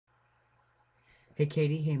Hey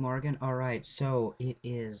Katie, hey Morgan. All right, so it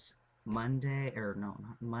is Monday, or no,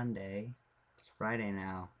 not Monday. It's Friday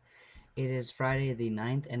now. It is Friday the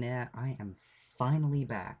 9th, and I am finally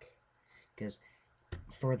back. Because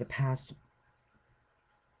for the past,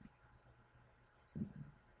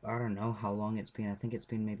 I don't know how long it's been. I think it's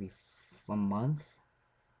been maybe a month.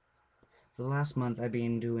 For the last month, I've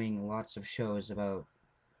been doing lots of shows, about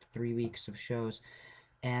 3 weeks of shows,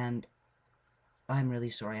 and I'm really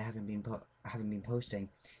sorry I haven't been posting,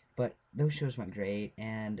 but those shows went great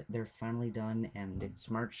and they're finally done and it's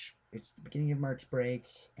the beginning of March break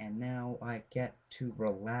and now I get to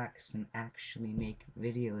relax and actually make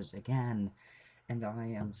videos again and I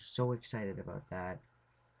am so excited about that.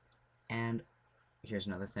 And here's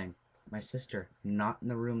another thing. My sister not in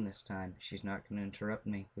the room this time. She's not going to interrupt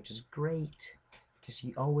me, which is great because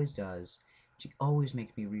she always does. She always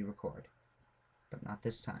makes me re-record, but not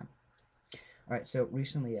this time. Alright, so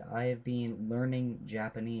recently I have been learning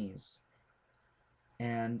Japanese,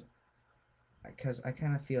 and because I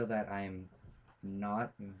kind of feel that I'm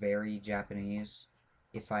not very Japanese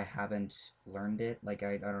if I haven't learned it, like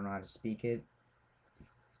I don't know how to speak it,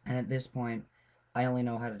 and at this point I only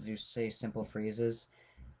know how to say simple phrases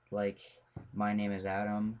like my name is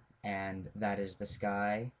Adam, and that is the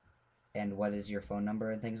sky, and what is your phone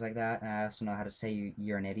number, and things like that, and I also know how to say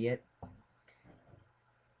you're an idiot,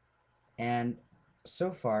 and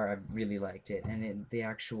so far I've really liked it, and the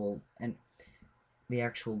actual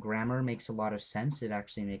grammar makes a lot of sense. It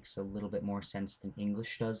actually makes a little bit more sense than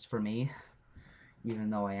English does for me,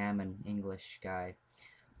 even though I am an English guy.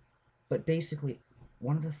 But basically,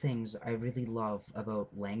 one of the things I really love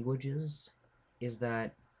about languages is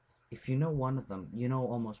that if you know one of them, you know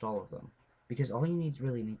almost all of them. Because all you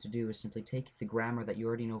really need to do is simply take the grammar that you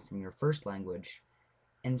already know from your first language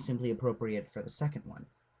and simply appropriate it for the second one.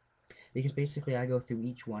 Because basically I go through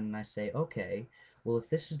each one and I say, okay, well if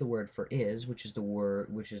this is the word for is, which is the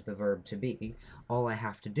verb to be, all I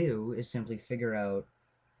have to do is simply figure out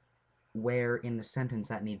where in the sentence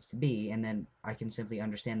that needs to be, and then I can simply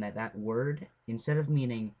understand that that word, instead of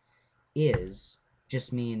meaning is,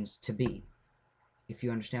 just means to be. If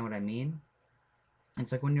you understand what I mean?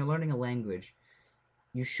 It's like when you're learning a language,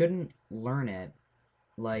 you shouldn't learn it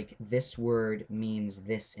like this word means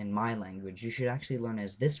this in my language. You should actually learn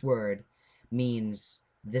as this word means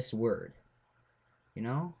this word. You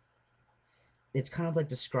know? It's kind of like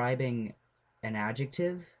describing an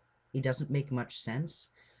adjective. It doesn't make much sense,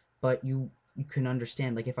 but you can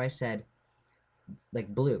understand. Like if I said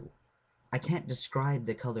like blue, I can't describe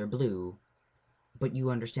the color blue, but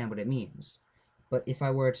you understand what it means. But if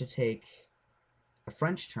I were to take a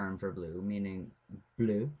French term for blue, meaning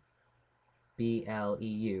bleu,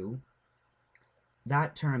 Bleu,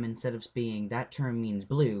 that term, instead of being that term means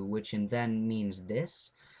blue, which and then means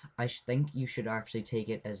this, I think you should actually take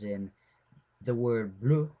it as in the word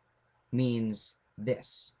bleu means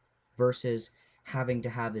this, versus having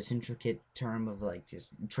to have this intricate term of like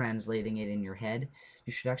just translating it in your head.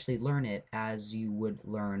 You should actually learn it as you would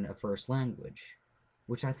learn a first language,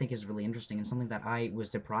 which I think is really interesting and something that I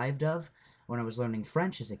was deprived of when I was learning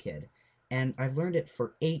French as a kid. And I've learned it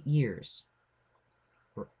for 8 years.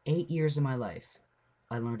 For 8 years of my life,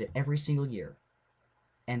 I learned it every single year,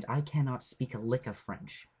 and I cannot speak a lick of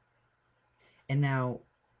French. And now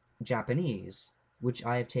Japanese, which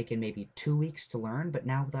I have taken maybe 2 weeks to learn, but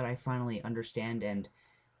now that I finally understand and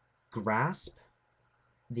grasp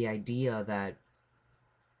the idea that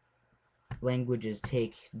languages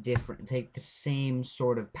take the same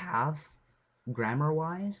sort of path grammar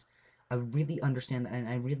wise, I really understand that and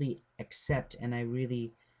I really accept and I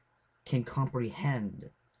really can comprehend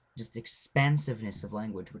just expansiveness of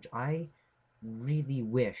language, which I really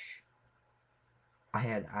wish I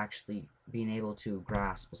had actually been able to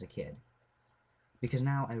grasp as a kid. Because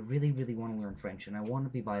now I really, really want to learn French and I want to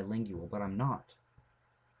be bilingual, but I'm not.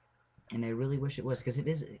 And I really wish it was because it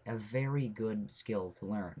is a very good skill to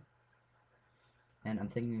learn. And I'm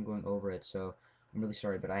thinking of going over it, so I'm really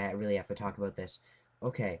sorry, but I really have to talk about this.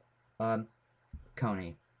 Okay, um,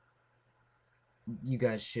 Kony, you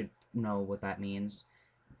guys should know what that means.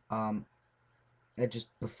 Um,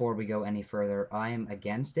 just before we go any further, I am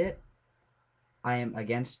against it. I am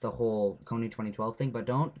against the whole Kony 2012 thing, but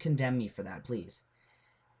don't condemn me for that, please.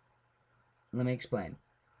 Let me explain.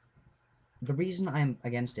 The reason I'm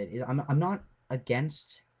against it is I'm not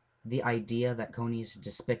against the idea that Kony is a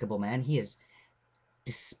despicable man. He is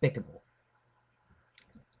despicable,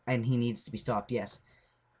 and he needs to be stopped, yes.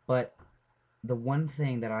 But the one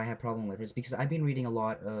thing that I have problem with is because I've been reading a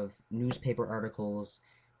lot of newspaper articles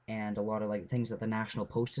and a lot of like things that the National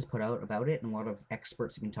Post has put out about it, and a lot of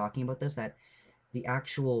experts have been talking about this, that the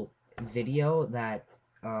actual video that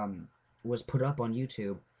um, was put up on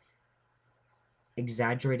YouTube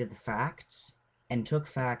exaggerated the facts and took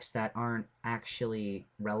facts that aren't actually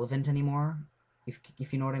relevant anymore,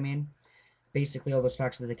 if you know what I mean. Basically, all those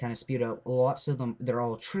facts that they kind of spewed out, lots of them, they're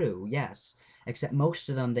all true, yes, except most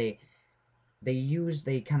of them they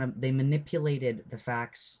manipulated the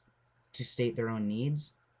facts to state their own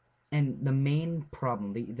needs. And the main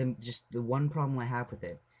problem, the one problem I have with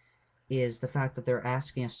it is the fact that they're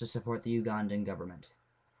asking us to support the Ugandan government.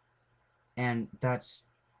 And that's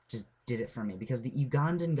just did it for me, because the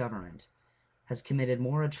Ugandan government has committed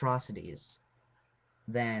more atrocities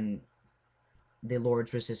than the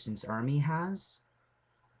Lord's Resistance Army has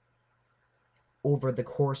over the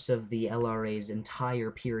course of the LRA's entire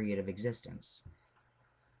period of existence.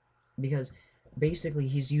 Because basically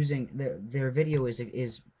he's using their video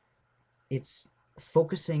is it's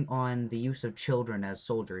focusing on the use of children as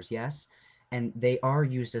soldiers, yes, and they are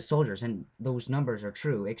used as soldiers, and those numbers are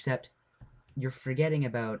true, except you're forgetting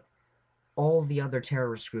about all the other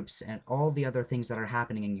terrorist groups and all the other things that are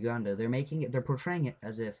happening in Uganda. They're portraying it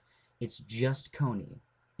as if it's just Kony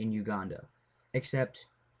in Uganda, except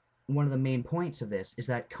one of the main points of this is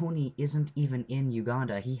that Kony isn't even in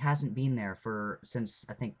Uganda. He hasn't been there since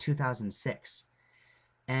I think 2006,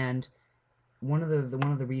 and one of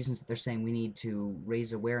the reasons that they're saying we need to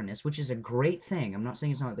raise awareness, which is a great thing. I'm not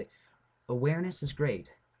saying it's not. Awareness is great,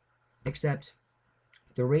 except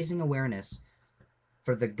they're raising awareness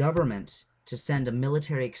for the government to send a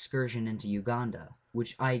military excursion into Uganda,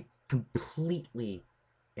 which I completely,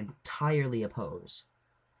 entirely oppose.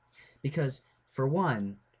 Because, for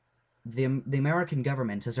one, the American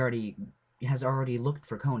government has already looked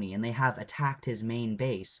for Kony, and they have attacked his main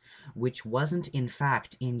base, which wasn't in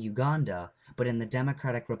fact in Uganda, but in the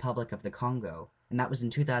Democratic Republic of the Congo, and that was in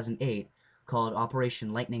 2008, called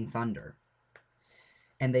Operation Lightning Thunder.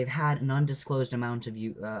 And they've had an undisclosed amount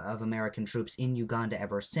of American troops in Uganda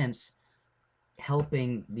ever since,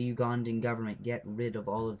 helping the Ugandan government get rid of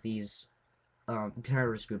all of these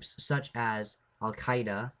terrorist groups, such as Al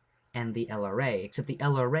Qaeda and the LRA. Except the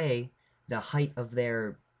LRA, the height of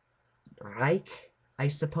their Reich, I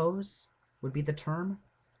suppose, would be the term,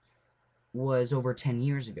 was over 10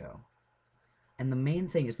 years ago. And the main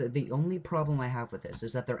thing is that the only problem I have with this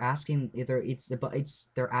is that they're asking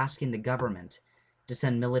they're asking the government to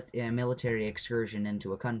send a military excursion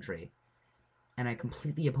into a country, and I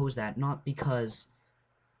completely oppose that. Not because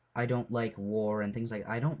I don't like war and things like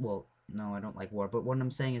I don't well no I don't like war, but what I'm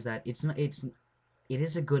saying is that it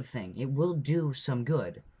is a good thing. It will do some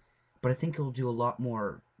good, but I think it'll do a lot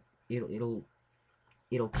more. It'll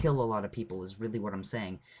kill a lot of people, is really what I'm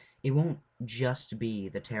saying. It won't just be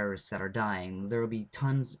the terrorists that are dying. There will be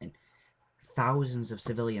tons and thousands of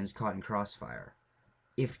civilians caught in crossfire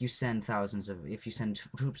if you send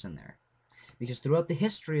troops in there. Because throughout the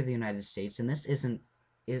history of the United States, and this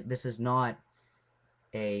is not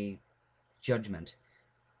a judgment,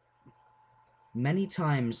 many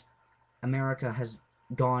times America has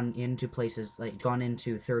gone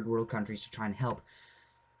into third world countries to try and help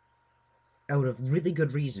out of really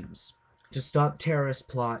good reasons, to stop terrorist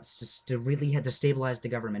plots, to really to stabilize the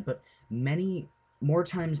government. But many more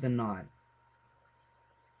times than not,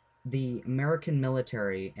 the American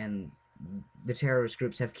military and the terrorist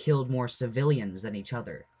groups have killed more civilians than each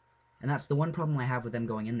other. And that's the one problem I have with them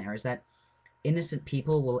going in there, is that innocent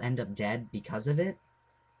people will end up dead because of it.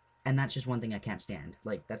 And that's just one thing I can't stand.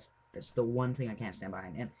 Like, that's the one thing I can't stand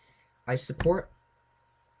behind. And I support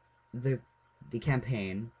the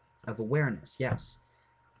campaign of awareness, yes.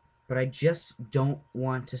 But I just don't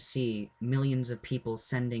want to see millions of people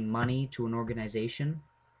sending money to an organization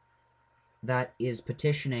that is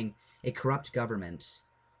petitioning a corrupt government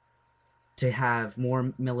to have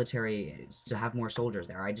more to have more soldiers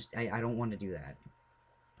there. I don't want to do that.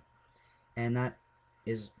 And that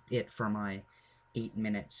is it for my 8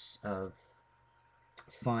 minutes of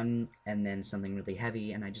fun and then something really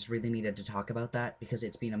heavy, and I just really needed to talk about that because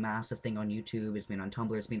it's been a massive thing on YouTube, it's been on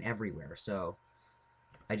Tumblr, it's been everywhere. So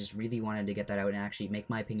I just really wanted to get that out and actually make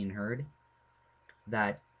my opinion heard.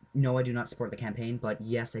 That no, I do not support the campaign, but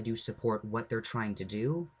yes, I do support what they're trying to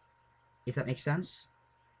do, if that makes sense.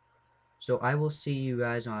 So I will see you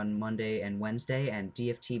guys on Monday and Wednesday, and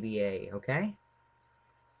DFTBA, okay?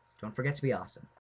 Don't forget to be awesome.